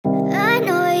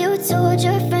told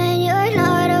your friend you're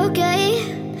not okay,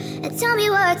 and tell me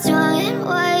what's wrong and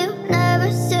why you never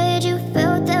said you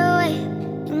felt that way.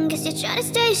 And guess you're trying to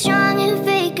stay strong and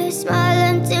fake a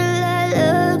smile until I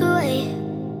look away.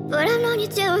 But I've known you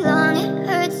too long, it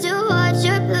hurts to watch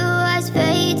your blue eyes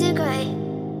fade to gray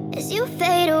as you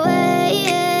fade away,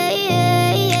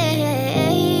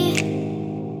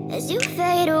 as you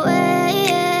fade away.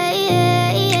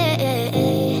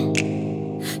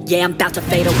 Yeah, I'm about to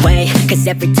fade away, cause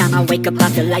every time I wake up I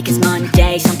feel like it's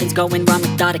Monday. Something's going wrong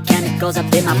with all the chemicals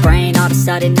up in my brain. All of a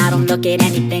sudden I don't look at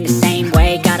anything the same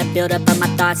way. Gotta build up of my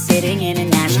thoughts sitting in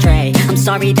an ashtray. I'm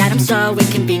sorry that I'm so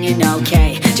inconvenient,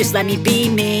 okay. Just let me be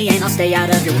me and I'll stay out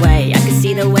of your way. I can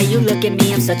see the way you look at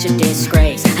me, I'm such a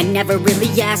disgrace. I never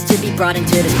really asked to be brought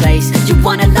into this place. You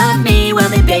wanna love me? Well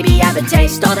then baby, have a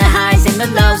taste. All the highs and the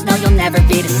lows, no you'll never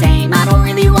be the same. I don't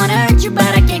really wanna hurt you,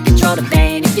 but I can't control the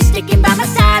pain. If you're sticking by my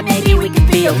side, maybe we could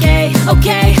be okay.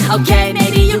 Okay,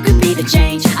 maybe you could be the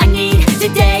change I need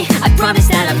today. I promise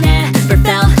that I've never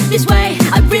felt this way.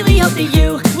 I really hope that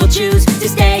you will choose to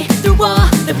stay through all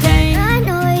the pain. I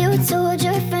know you told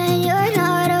your friend you're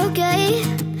not okay,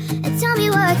 and tell me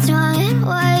what's wrong and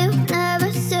why you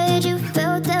never said you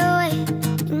felt that way.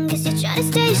 And guess you're trying to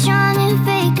stay strong and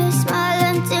fake a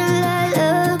smile until I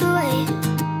look away.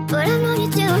 But I've known you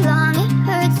too long, it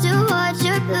hurts to watch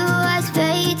your blue eyes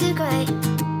fade to gray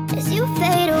as you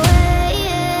fade away,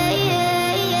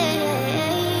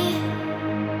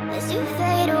 as you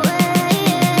fade away,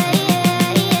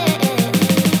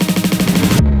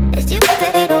 as you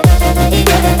fade away.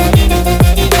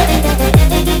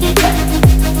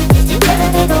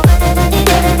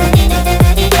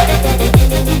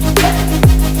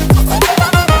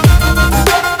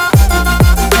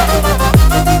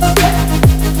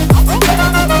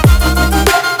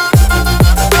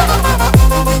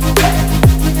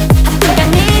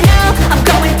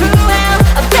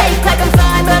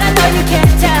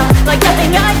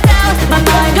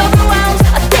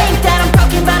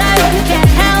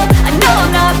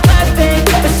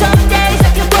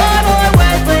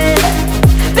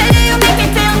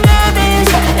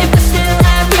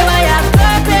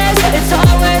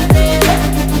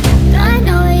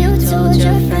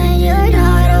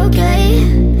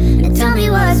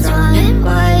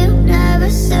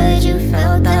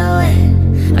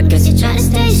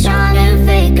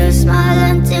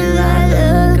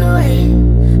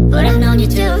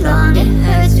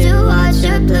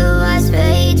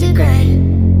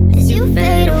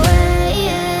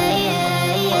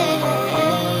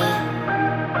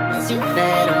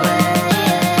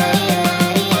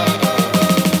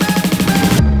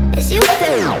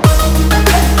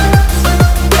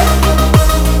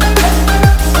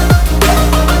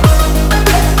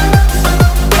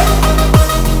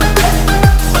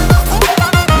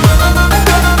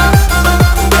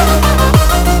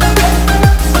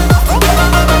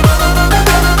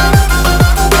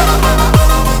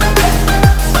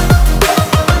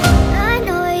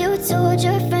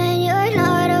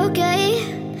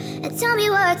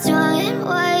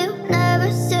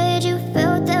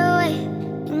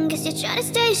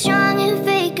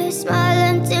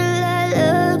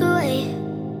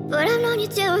 But I've known you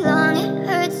too long, it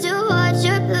hurts